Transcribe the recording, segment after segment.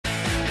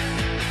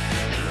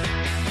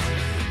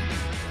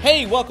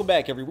Hey, welcome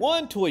back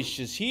everyone,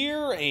 Toyshiz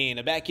here, and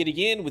I'm back yet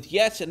again with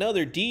yet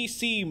another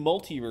DC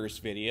Multiverse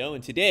video,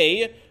 and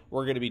today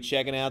we're going to be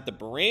checking out the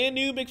brand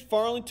new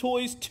McFarlane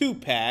Toys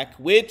 2-pack,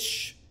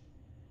 which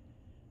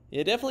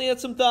I definitely had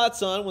some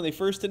thoughts on when they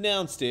first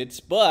announced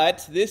it,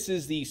 but this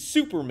is the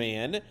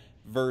Superman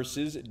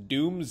versus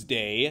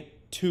Doomsday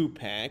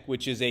 2-pack,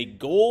 which is a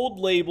gold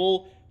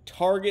label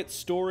Target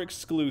store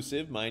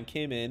exclusive. Mine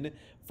came in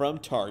from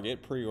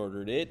Target,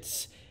 pre-ordered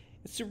it.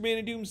 It's Superman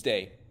and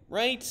Doomsday.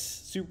 Right?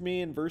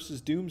 Superman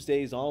versus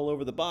Doomsday is all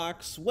over the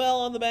box. Well,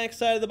 on the back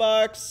side of the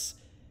box,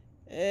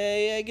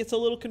 it gets a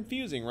little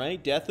confusing,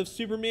 right? Death of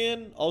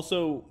Superman,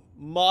 also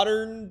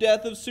modern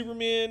Death of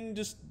Superman,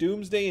 just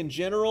Doomsday in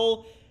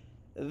general.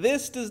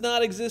 This does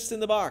not exist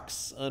in the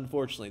box,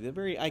 unfortunately. The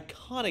very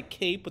iconic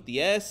cape with the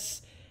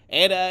S,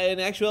 and in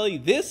actuality,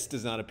 this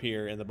does not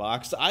appear in the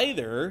box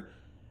either.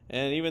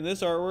 And even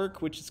this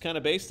artwork, which it's kind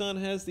of based on,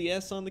 has the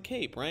S on the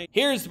cape, right?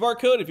 Here's the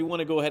barcode if you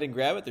want to go ahead and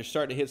grab it. They're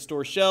starting to hit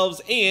store shelves.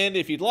 And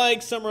if you'd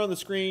like, somewhere on the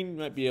screen, you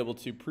might be able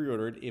to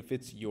pre-order it if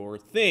it's your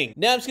thing.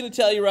 Now I'm just going to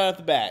tell you right off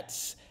the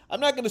bat,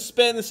 I'm not going to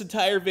spend this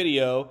entire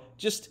video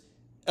just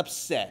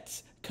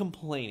upset,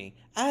 complaining.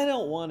 I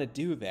don't want to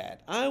do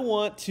that. I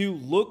want to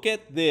look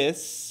at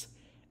this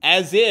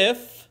as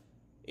if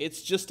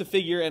it's just a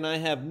figure and I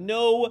have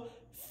no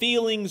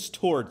feelings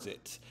towards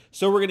it.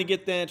 So we're going to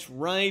get that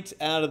right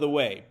out of the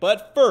way.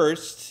 But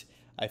first,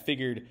 I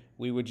figured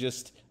we would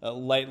just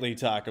lightly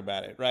talk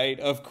about it, right?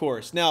 Of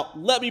course. Now,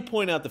 let me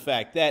point out the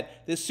fact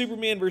that this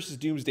Superman vs.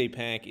 Doomsday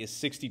pack is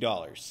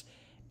 $60.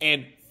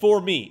 And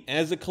for me,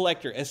 as a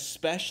collector,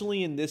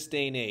 especially in this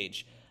day and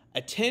age,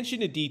 attention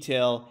to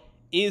detail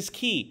is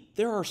key.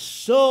 There are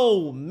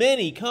so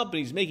many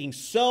companies making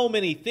so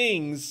many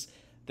things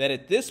that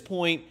at this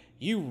point,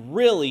 you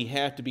really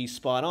have to be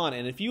spot on.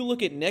 And if you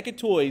look at NECA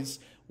Toys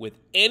with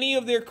any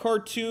of their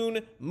cartoon,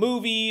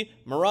 movie,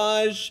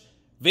 Mirage,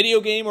 video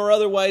game, or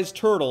otherwise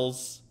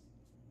turtles,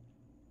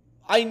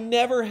 I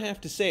never have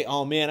to say,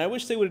 oh man, I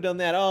wish they would have done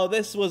that. Oh,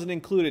 this wasn't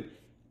included.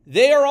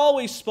 They are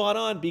always spot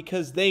on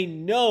because they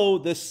know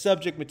the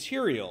subject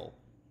material.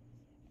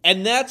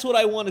 And that's what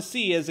I want to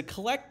see as a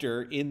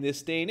collector in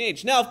this day and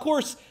age. Now, of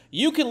course,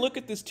 you can look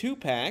at this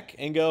 2-pack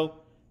and go,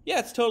 yeah,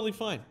 it's totally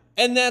fine.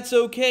 And that's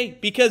okay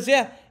because,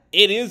 yeah,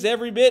 it is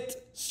every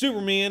bit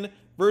Superman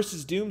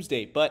versus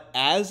Doomsday, but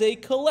as a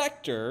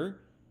collector,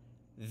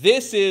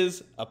 this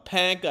is a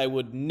pack I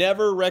would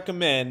never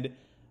recommend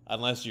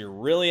unless you're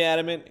really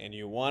adamant and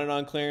you want it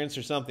on clearance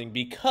or something,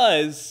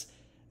 because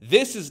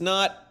this is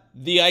not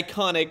the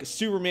iconic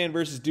Superman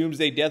versus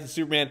Doomsday, Death of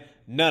Superman,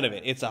 none of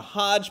it. It's a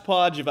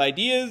hodgepodge of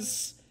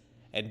ideas,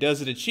 and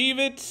does it achieve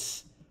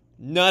it?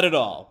 Not at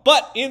all.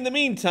 But in the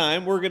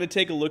meantime, we're going to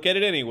take a look at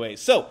it anyway.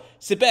 So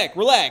sit back,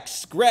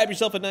 relax, grab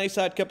yourself a nice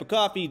hot cup of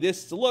coffee.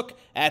 This is a look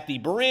at the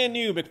brand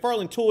new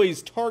McFarlane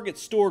Toys Target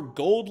Store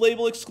Gold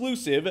Label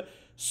exclusive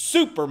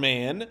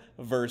Superman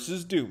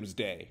vs.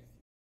 Doomsday.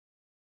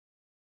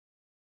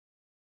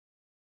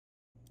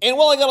 And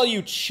while I got all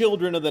you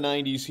children of the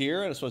 90s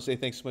here, I just want to say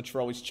thanks so much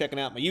for always checking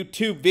out my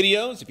YouTube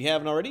videos. If you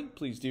haven't already,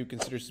 please do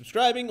consider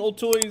subscribing. Old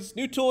toys,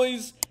 new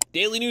toys,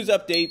 daily news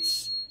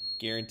updates.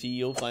 Guarantee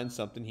you'll find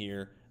something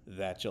here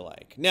that you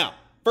like. Now,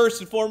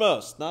 first and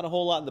foremost, not a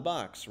whole lot in the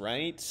box,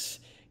 right?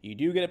 You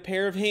do get a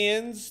pair of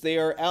hands. They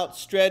are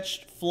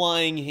outstretched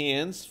flying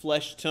hands,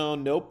 flesh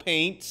tone, no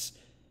paint.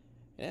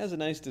 It has a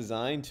nice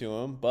design to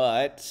them,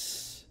 but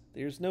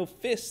there's no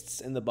fists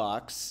in the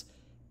box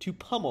to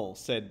pummel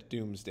said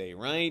Doomsday,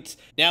 right?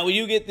 Now, we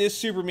do get this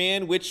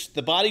Superman, which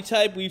the body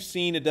type we've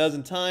seen a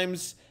dozen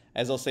times.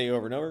 As I'll say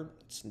over and over,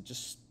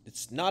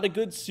 it's not a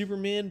good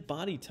Superman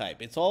body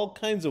type. It's all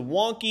kinds of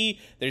wonky.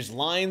 There's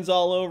lines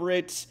all over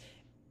it.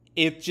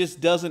 It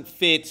just doesn't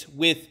fit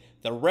with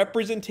the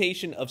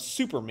representation of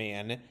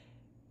Superman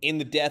in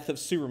the Death of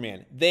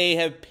Superman. They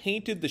have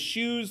painted the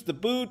shoes, the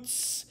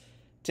boots,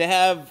 to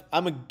have,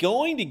 I'm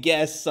going to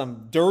guess,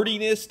 some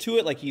dirtiness to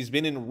it, like he's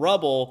been in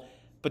rubble.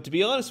 But to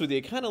be honest with you,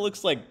 it kind of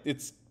looks like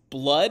it's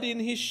blood in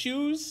his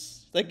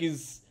shoes. Like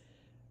his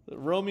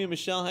Romeo and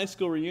Michelle high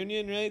school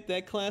reunion, right?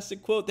 That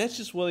classic quote. That's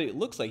just what it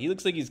looks like. He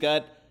looks like he's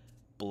got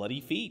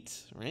bloody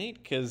feet, right?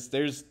 Because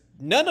there's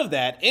none of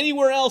that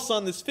anywhere else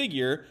on this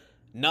figure,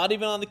 not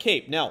even on the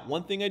cape. Now,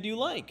 one thing I do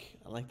like,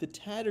 I like the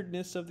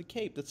tatteredness of the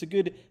cape. That's a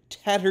good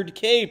tattered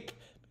cape.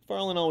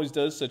 McFarlane always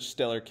does such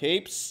stellar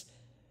capes.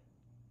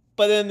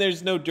 But then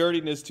there's no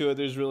dirtiness to it.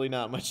 There's really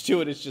not much to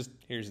it. It's just,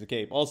 here's the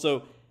cape.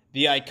 Also,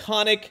 the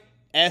iconic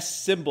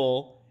S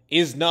symbol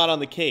is not on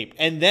the cape.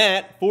 And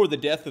that, for the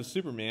Death of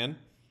Superman,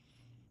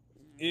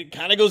 it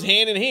kind of goes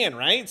hand in hand,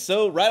 right?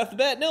 So right off the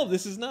bat, no,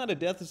 this is not a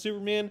Death of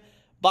Superman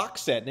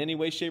box set in any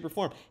way, shape, or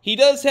form. He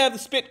does have the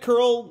spit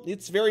curl.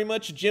 It's very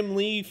much Jim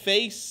Lee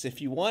face. If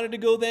you wanted to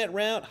go that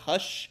route,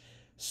 Hush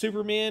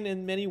Superman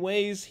in many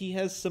ways. He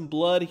has some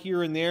blood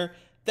here and there.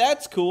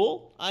 That's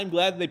cool. I'm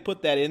glad they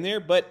put that in there,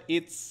 but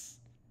it's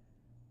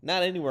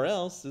not anywhere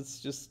else. It's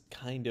just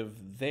kind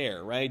of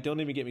there, right?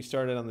 Don't even get me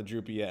started on the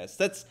droopy S.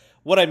 That's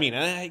what I mean.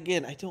 And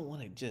again, I don't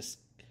want to just...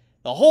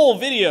 the whole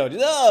video,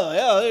 just, oh,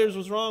 yeah, here's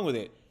what's wrong with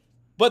it.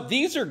 But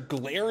these are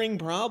glaring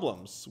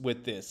problems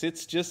with this.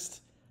 It's just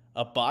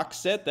a box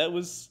set that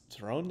was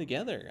thrown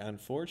together,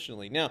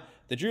 unfortunately. Now,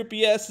 the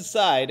droopy ass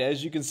aside,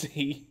 as you can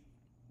see,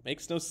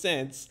 makes no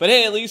sense. But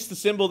hey, at least the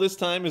symbol this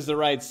time is the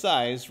right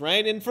size,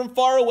 right? And from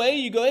far away,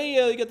 you go,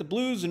 hey, you got the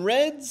blues and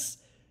reds.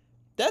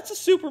 That's a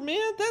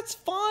Superman, that's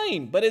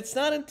fine. But it's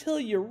not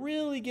until you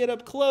really get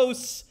up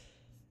close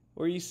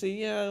where you say,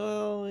 yeah,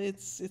 well,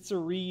 it's a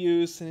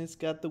reuse and it's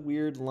got the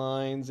weird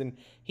lines. And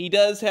he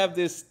does have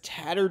this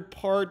tattered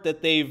part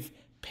that they've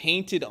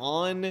painted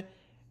on,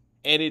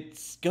 and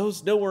it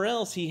goes nowhere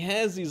else. He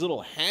has these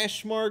little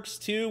hash marks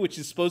too, which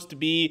is supposed to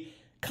be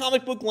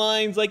comic book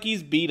lines, like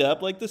he's beat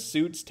up, like the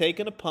suit's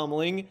taken a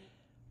pummeling.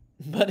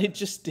 But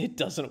it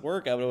doesn't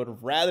work. I would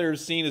have rather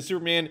seen a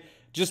Superman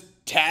just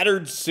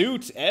tattered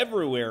suit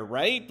everywhere,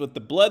 right? With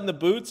the blood in the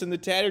boots and the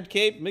tattered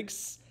cape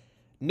makes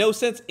no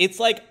sense. It's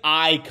like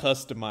I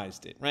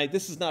customized it, right?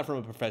 This is not from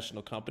a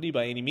professional company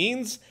by any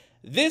means.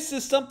 This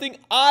is something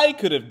I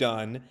could have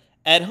done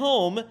at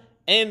home,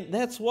 and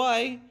that's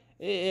why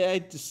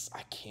I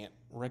can't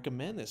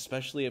recommend this,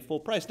 especially at full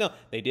price. Now,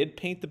 they did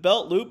paint the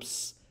belt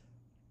loops.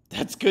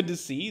 That's good to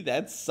see.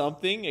 That's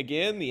something.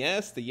 Again, the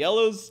S, the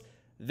yellows.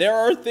 There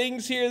are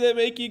things here that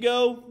make you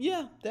go,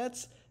 yeah,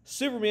 that's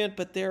Superman.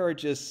 But there are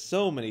just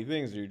so many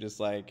things that you're just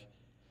like,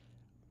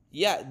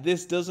 yeah,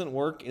 this doesn't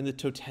work in the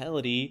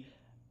totality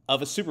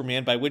of a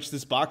Superman by which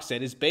this box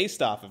set is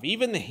based off of.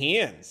 Even the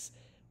hands.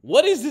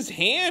 What is this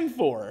hand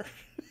for?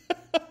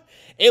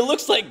 It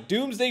looks like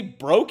Doomsday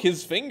broke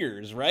his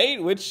fingers,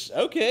 right? Which,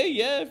 okay,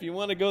 yeah, if you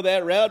want to go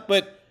that route.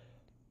 But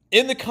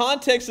in the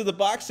context of the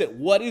box set,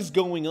 what is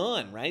going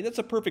on, right? That's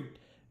a perfect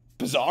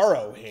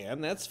Bizarro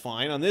hand. That's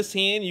fine. On this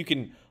hand, you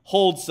can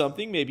hold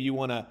something. Maybe you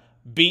want to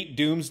beat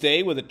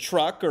Doomsday with a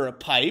truck or a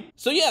pipe.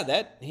 So yeah,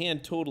 that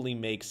hand totally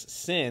makes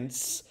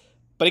sense.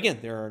 But again,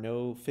 there are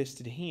no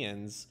fisted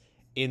hands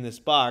in this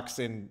box.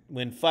 And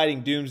when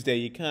fighting Doomsday,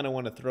 you kind of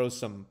want to throw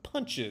some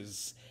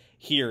punches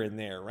here and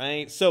there,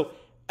 right? So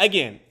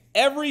again,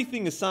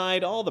 everything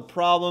aside, all the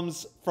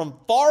problems from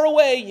far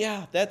away,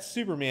 yeah, that's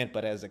Superman.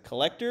 But as a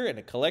collector and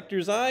a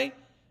collector's eye,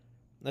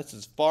 that's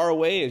as far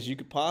away as you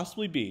could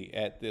possibly be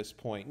at this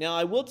point. Now,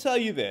 I will tell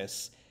you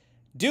this.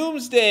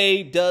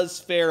 Doomsday does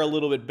fare a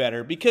little bit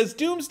better because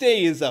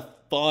Doomsday is a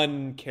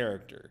fun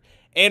character.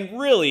 And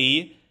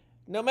really,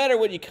 no matter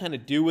what you kind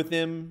of do with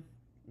him,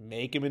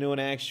 make him into an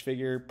action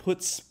figure,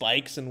 put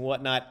spikes and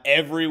whatnot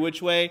every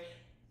which way,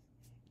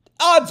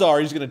 odds are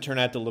he's going to turn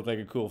out to look like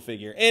a cool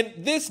figure. And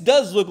this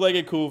does look like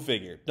a cool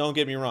figure, don't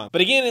get me wrong.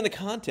 But again, in the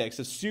context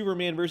of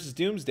Superman versus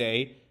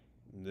Doomsday,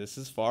 this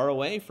is far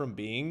away from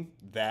being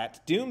that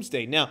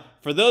Doomsday. Now,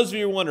 for those of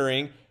you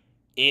wondering,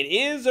 it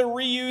is a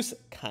reuse,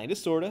 kind of,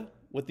 sort of,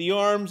 with the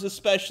arms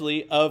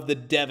especially, of the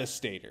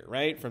Devastator,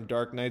 right, from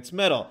Dark Knight's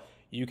Metal.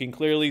 You can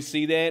clearly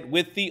see that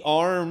with the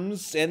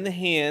arms and the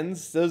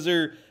hands. Those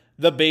are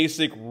the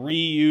basic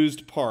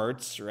reused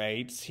parts,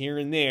 right, here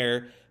and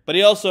there. But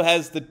he also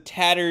has the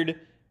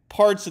tattered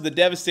parts of the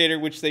Devastator,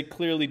 which they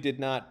clearly did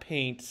not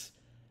paint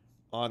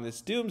on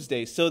this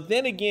Doomsday. So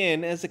then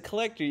again, as a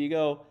collector, you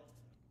go,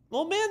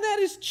 well, man, that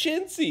is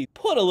chintzy.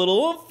 Put a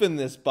little oomph in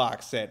this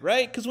box set,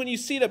 right? Because when you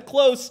see it up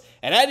close,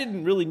 and I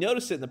didn't really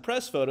notice it in the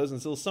press photos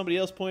until somebody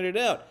else pointed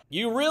it out,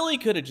 you really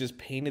could have just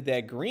painted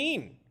that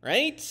green,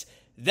 right?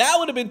 That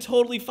would have been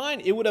totally fine.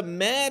 It would have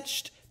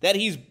matched that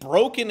he's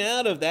broken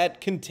out of that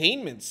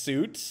containment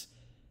suit,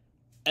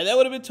 and that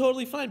would have been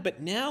totally fine.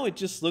 But now it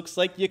just looks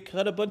like you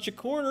cut a bunch of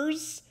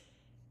corners,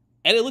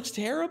 and it looks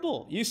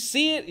terrible. You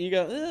see it, you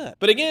go, ugh.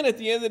 But again, at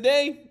the end of the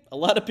day, a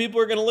lot of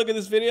people are going to look at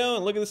this video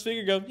and look at this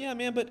figure and go, yeah,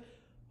 man, but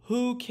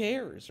who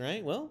cares,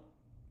 right? Well,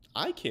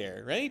 I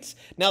care, right?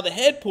 Now, the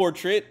head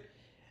portrait,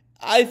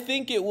 I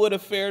think it would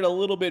have fared a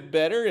little bit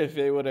better if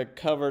they would have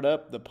covered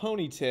up the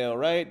ponytail,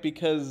 right?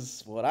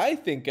 Because what I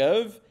think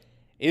of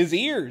is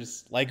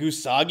ears, like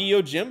Usagi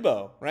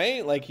Yojimbo,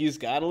 right? Like he's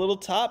got a little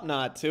top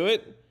knot to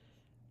it,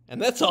 and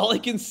that's all I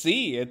can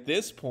see at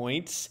this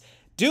point.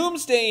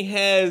 Doomsday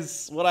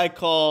has what I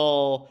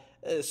call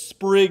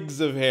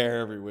sprigs of hair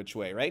every which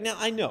way, right? Now,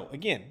 I know,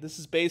 again, this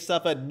is based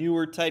off a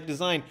newer type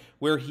design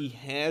where he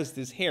has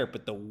this hair,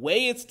 but the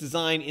way it's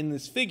designed in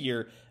this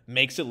figure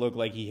makes it look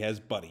like he has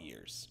bunny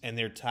ears. And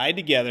they're tied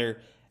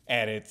together,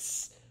 and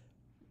it's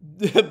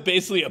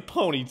basically a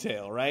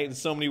ponytail, right? In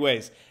so many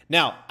ways.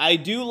 Now, I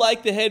do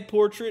like the head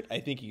portrait. I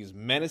think he's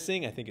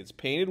menacing. I think it's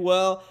painted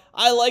well.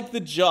 I like the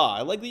jaw.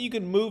 I like that you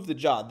can move the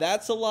jaw.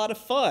 That's a lot of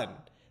fun.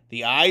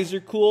 The eyes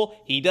are cool.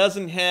 He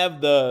doesn't have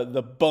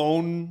the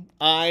bone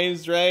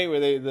eyes, right?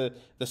 Where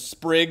the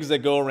sprigs that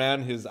go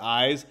around his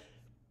eyes.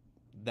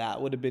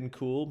 That would have been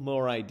cool,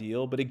 more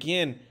ideal. But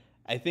again,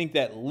 I think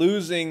that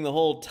losing the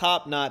whole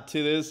top knot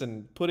to this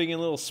and putting in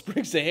little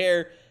sprigs of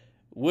hair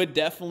would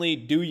definitely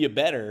do you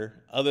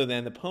better other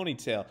than the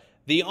ponytail.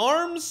 The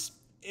arms,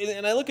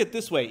 and I look at it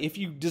this way, if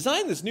you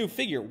design this new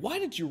figure, why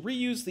did you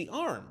reuse the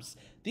arms?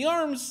 The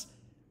arms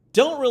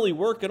don't really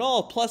work at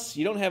all, plus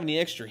you don't have any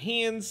extra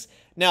hands.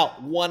 Now,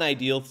 one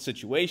ideal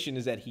situation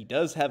is that he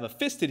does have a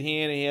fisted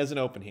hand and he has an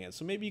open hand.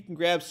 So maybe you can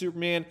grab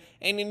Superman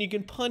and then you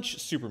can punch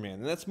Superman.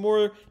 And that's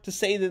more to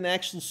say than an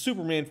actual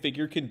Superman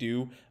figure can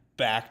do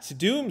back to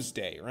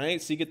Doomsday,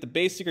 right? So you get the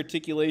basic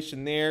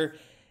articulation there.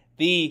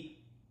 The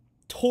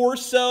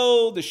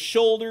torso, the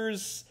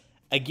shoulders.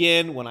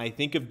 Again, when I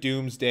think of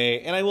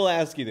Doomsday, and I will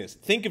ask you this,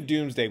 think of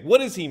Doomsday,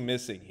 what is he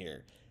missing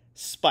here?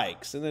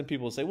 Spikes. And then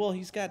people will say, well,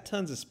 he's got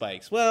tons of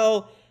spikes.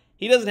 Well,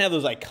 he doesn't have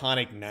those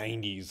iconic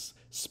 90s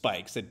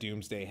spikes that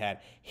Doomsday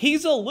had.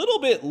 He's a little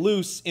bit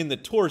loose in the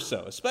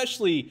torso,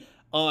 especially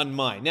on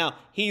mine. Now,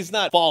 he's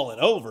not fallen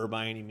over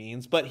by any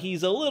means, but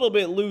he's a little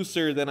bit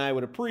looser than I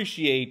would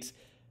appreciate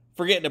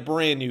for getting a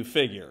brand new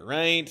figure,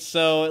 right?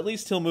 So at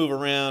least he'll move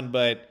around,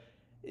 but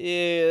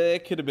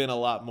it could have been a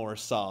lot more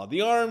solid.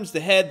 The arms, the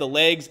head, the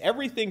legs,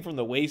 everything from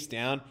the waist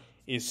down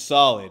is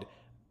solid,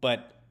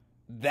 but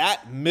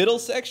that middle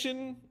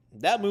section,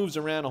 that moves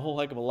around a whole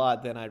heck of a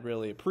lot than I'd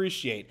really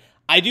appreciate.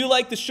 I do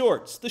like the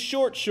shorts, the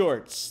short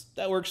shorts.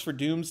 That works for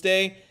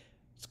Doomsday.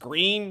 It's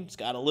green. It's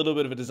got a little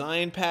bit of a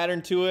design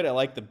pattern to it. I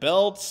like the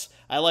belts.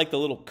 I like the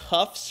little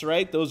cuffs,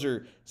 right? Those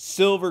are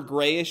silver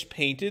grayish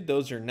painted.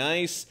 Those are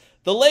nice.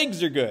 The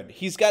legs are good.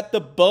 He's got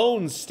the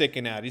bones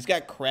sticking out. He's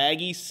got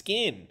craggy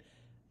skin.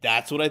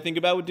 That's what I think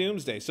about with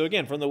Doomsday. So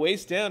again, from the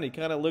waist down, he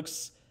kind of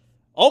looks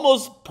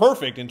almost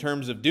perfect in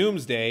terms of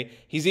Doomsday.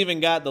 He's even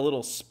got the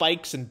little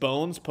spikes and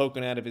bones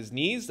poking out of his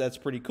knees. That's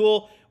pretty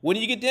cool. When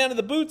you get down to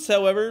the boots,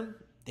 however,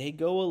 they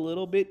go a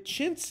little bit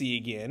chintzy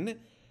again,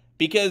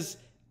 because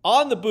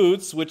on the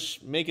boots,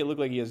 which make it look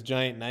like he has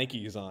giant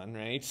Nikes on,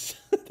 right?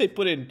 They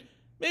put in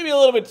maybe a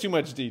little bit too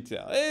much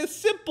detail.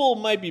 Simple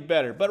might be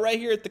better, but right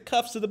here at the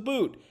cuffs of the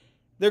boot,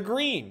 they're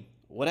green.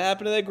 What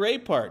happened to that gray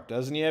part?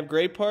 Doesn't he have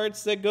gray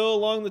parts that go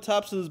along the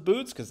tops of his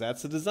boots? Because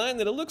that's the design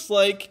that it looks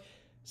like.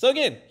 So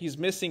again, he's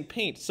missing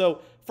paint.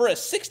 So for a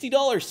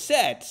 $60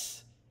 set,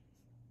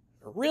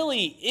 it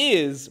really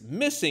is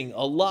missing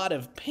a lot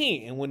of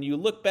paint. And when you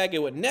look back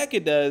at what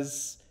NECA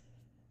does,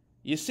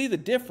 you see the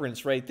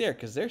difference right there,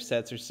 because their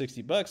sets are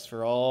 $60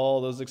 for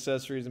all those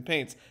accessories and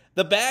paints.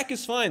 The back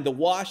is fine. The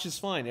wash is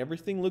fine.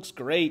 Everything looks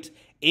great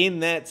in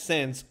that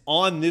sense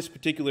on this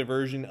particular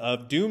version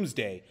of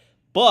Doomsday.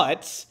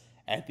 But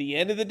at the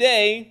end of the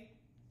day,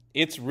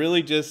 it's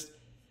really just,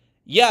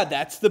 yeah,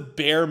 that's the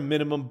bare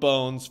minimum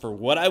bones for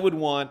what I would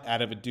want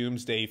out of a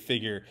Doomsday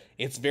figure.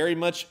 It's very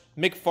much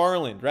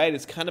McFarlane, right?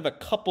 It's kind of a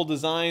couple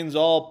designs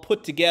all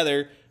put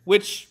together,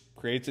 which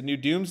creates a new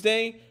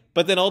Doomsday,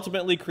 but then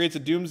ultimately creates a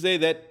Doomsday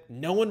that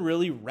no one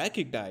really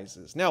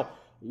recognizes. Now,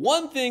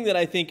 one thing that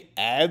I think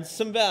adds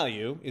some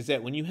value is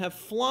that when you have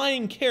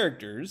flying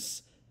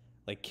characters,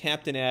 like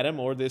Captain Atom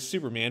or this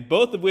Superman,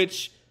 both of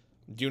which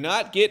do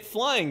not get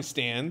flying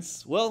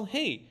stands, well,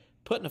 hey,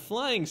 putting a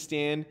flying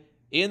stand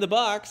in the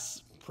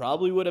box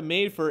probably would have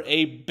made for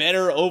a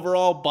better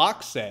overall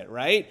box set,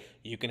 right?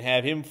 You can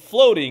have him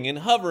floating and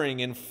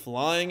hovering and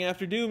flying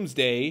after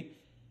Doomsday,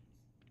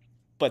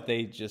 but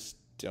they just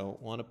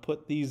don't want to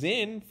put these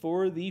in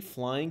for the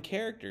flying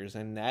characters,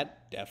 and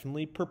that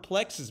definitely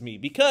perplexes me,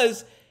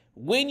 because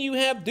when you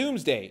have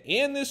Doomsday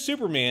and this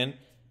Superman,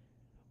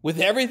 with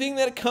everything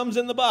that comes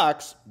in the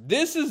box,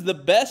 this is the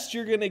best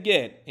you're going to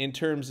get in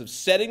terms of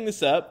setting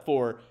this up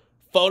for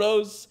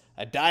photos,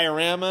 a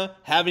diorama,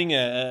 having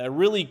a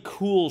really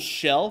cool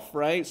shelf,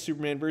 right?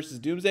 Superman versus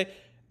Doomsday.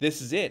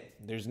 This is it.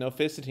 There's no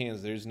fisted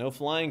hands. There's no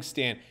flying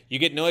stand. You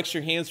get no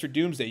extra hands for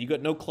Doomsday. You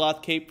got no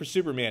cloth cape for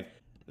Superman.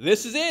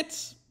 This is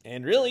it.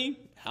 And really,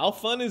 how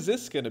fun is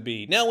this going to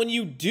be? Now, when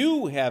you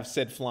do have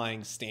said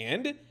flying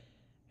stand,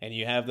 and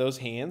you have those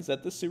hands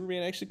that the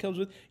Superman actually comes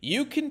with,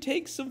 you can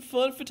take some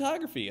fun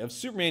photography of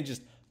Superman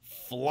just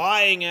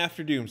flying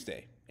after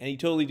Doomsday. And he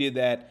totally did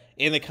that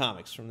in the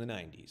comics from the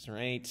 90s,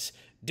 right?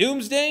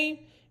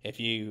 Doomsday, if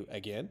you,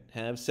 again,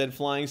 have said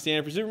flying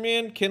stand for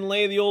Superman, can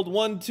lay the old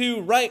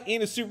 1-2 right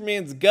into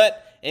Superman's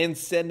gut and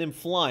send him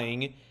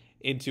flying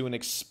into an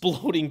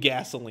exploding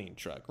gasoline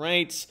truck,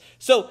 right?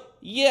 So,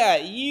 yeah,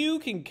 you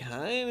can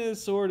kind of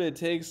sort of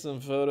take some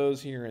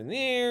photos here and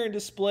there and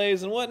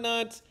displays and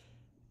whatnot,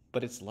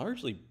 but it's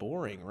largely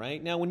boring,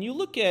 right? Now, when you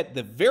look at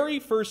the very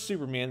first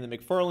Superman that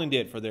McFarlane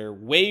did for their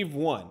Wave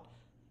 1,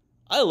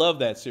 I love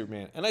that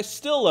Superman, and I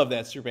still love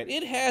that Superman.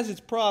 It has its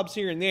props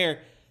here and there,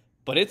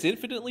 but it's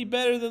infinitely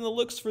better than the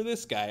looks for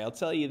this guy, I'll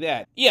tell you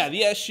that. Yeah,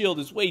 the S-Shield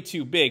is way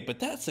too big, but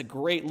that's a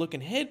great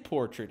looking head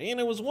portrait, and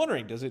I was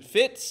wondering, does it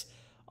fit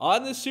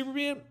on this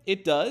Superman?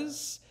 It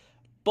does,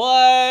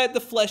 but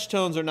the flesh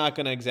tones are not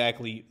going to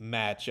exactly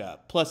match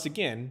up. Plus,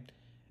 again,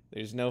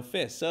 there's no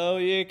fist, so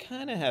you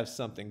kind of have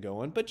something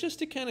going. But just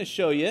to kind of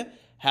show you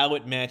how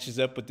it matches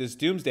up with this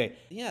Doomsday,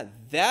 yeah,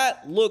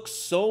 that looks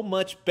so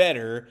much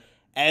better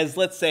as,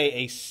 let's say,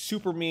 a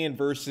Superman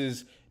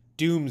versus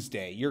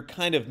Doomsday. You're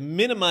kind of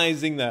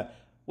minimizing the,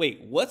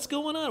 wait, what's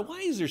going on? Why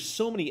is there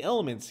so many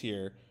elements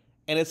here?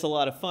 And it's a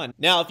lot of fun.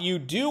 Now, if you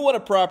do want to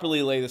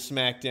properly lay the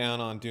smackdown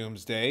on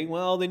Doomsday,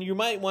 well, then you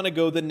might want to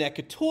go the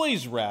NECA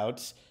Toys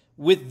route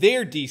with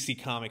their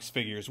DC Comics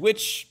figures,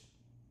 which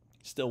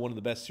still one of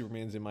the best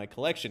Supermans in my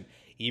collection.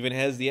 Even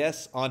has the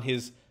S on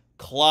his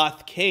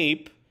cloth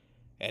cape,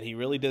 and he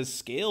really does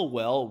scale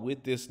well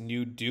with this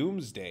new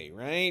Doomsday,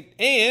 right?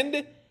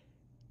 And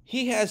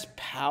he has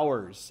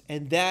powers,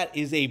 and that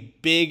is a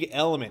big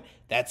element.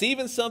 That's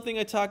even something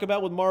I talk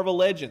about with Marvel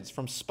Legends,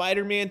 from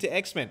Spider-Man to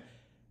X-Men.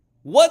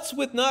 What's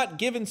with not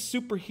giving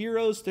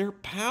superheroes their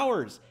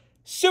powers?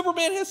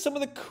 Superman has some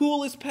of the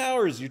coolest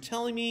powers. You're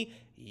telling me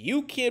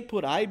you can't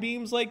put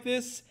I-beams like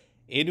this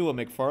into a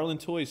McFarlane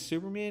toy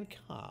Superman?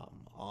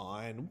 Come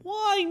on,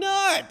 why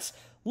not?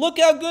 Look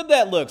how good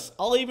that looks.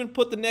 I'll even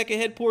put the neck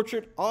and head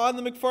portrait on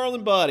the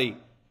McFarlane body.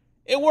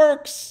 It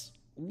works.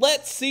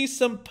 Let's see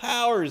some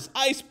powers.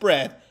 Ice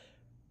breath,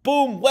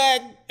 boom,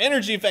 whack,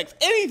 energy effects,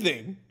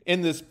 anything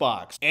in this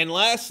box. And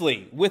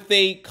lastly, with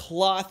a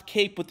cloth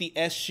cape with the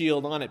S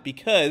shield on it,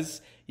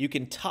 because you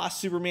can toss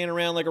Superman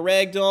around like a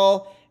rag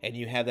doll, and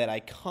you have that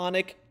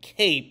iconic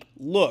cape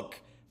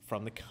look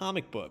from the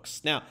comic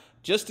books. Now,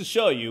 just to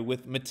show you,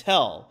 with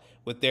Mattel,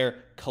 with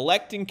their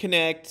Collect and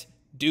Connect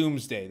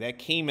Doomsday, that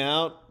came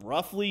out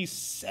roughly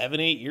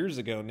 7-8 years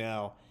ago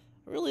now.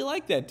 I really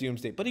like that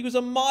Doomsday, but he was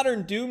a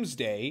modern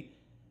Doomsday,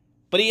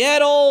 but he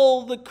had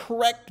all the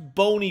correct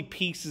bony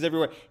pieces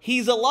everywhere.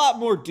 He's a lot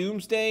more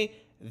Doomsday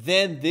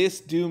than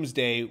this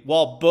Doomsday,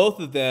 while both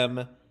of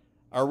them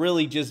are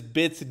really just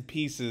bits and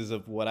pieces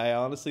of what I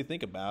honestly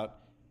think about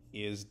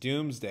is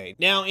Doomsday.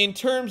 Now, in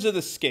terms of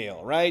the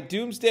scale, right?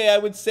 Doomsday, I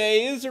would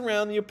say, is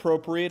around the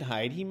appropriate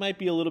height. He might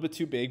be a little bit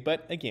too big,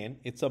 but again,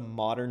 it's a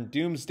modern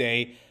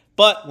Doomsday.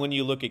 But when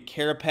you look at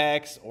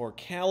Carapax or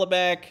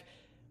Calabac,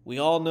 we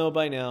all know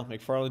by now,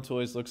 McFarlane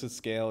Toys looks at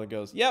scale and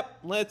goes, yep,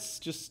 let's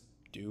just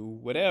do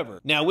whatever.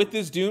 Now, with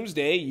this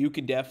Doomsday, you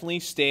can definitely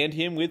stand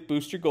him with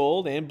Booster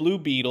Gold and Blue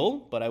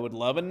Beetle, but I would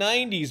love a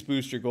 90s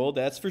Booster Gold,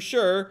 that's for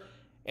sure.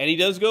 And he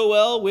does go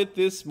well with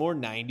this more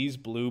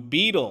 90s Blue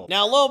Beetle.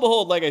 Now, lo and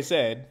behold, like I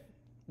said,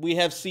 we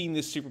have seen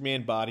this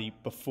Superman body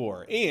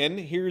before. And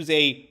here's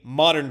a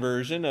modern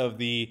version of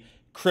the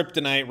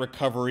Kryptonite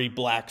Recovery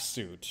black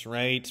suit,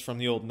 right? From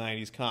the old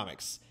 90s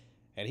comics.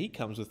 And he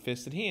comes with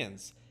fisted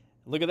hands.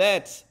 Look at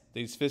that.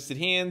 These fisted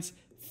hands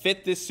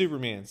fit this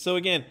Superman. So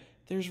again,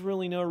 there's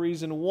really no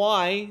reason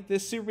why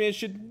this Superman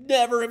should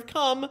never have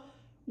come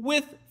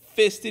with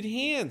fisted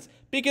hands.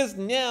 Because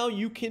now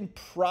you can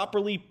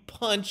properly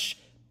punch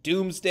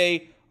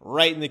Doomsday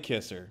right in the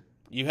kisser.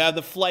 You have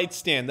the flight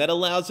stand that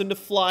allows him to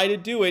fly to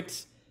do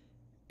it,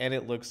 and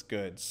it looks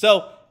good.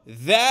 So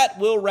that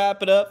will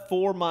wrap it up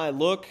for my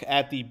look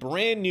at the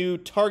brand new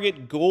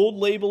Target Gold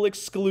Label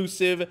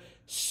exclusive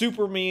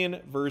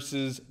Superman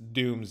versus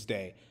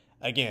Doomsday.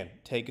 Again,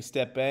 take a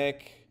step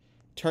back,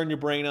 turn your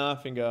brain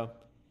off, and go,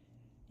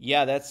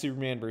 yeah, that's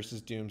Superman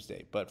versus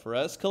Doomsday. But for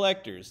us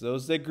collectors,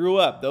 those that grew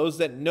up, those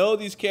that know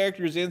these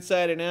characters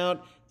inside and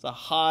out, it's a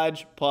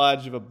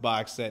hodgepodge of a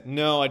box set.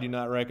 No, I do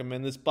not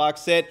recommend this box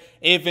set.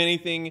 If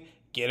anything,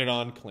 get it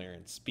on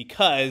clearance,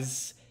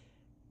 because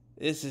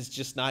this is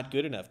just not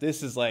good enough.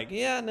 This is like,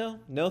 yeah,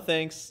 no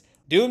thanks.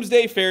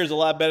 Doomsday fares a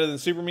lot better than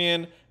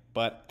Superman,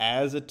 but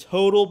as a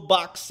total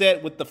box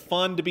set with the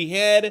fun to be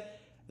had,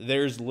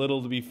 there's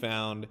little to be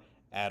found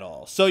at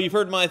all. So you've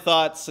heard my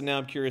thoughts, and now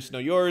I'm curious to know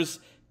yours.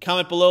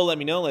 Comment below, let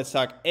me know. Let's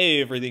talk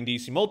everything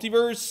DC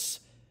Multiverse.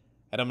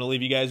 And I'm going to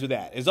leave you guys with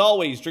that. As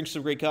always, drink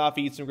some great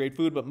coffee, eat some great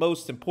food, but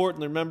most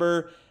importantly,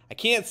 remember, I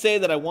can't say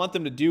that I want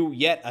them to do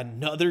yet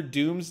another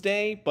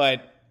Doomsday,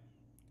 but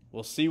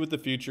we'll see what the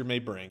future may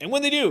bring. And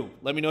when they do,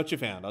 let me know what you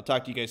found. I'll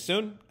talk to you guys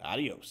soon.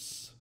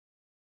 Adios.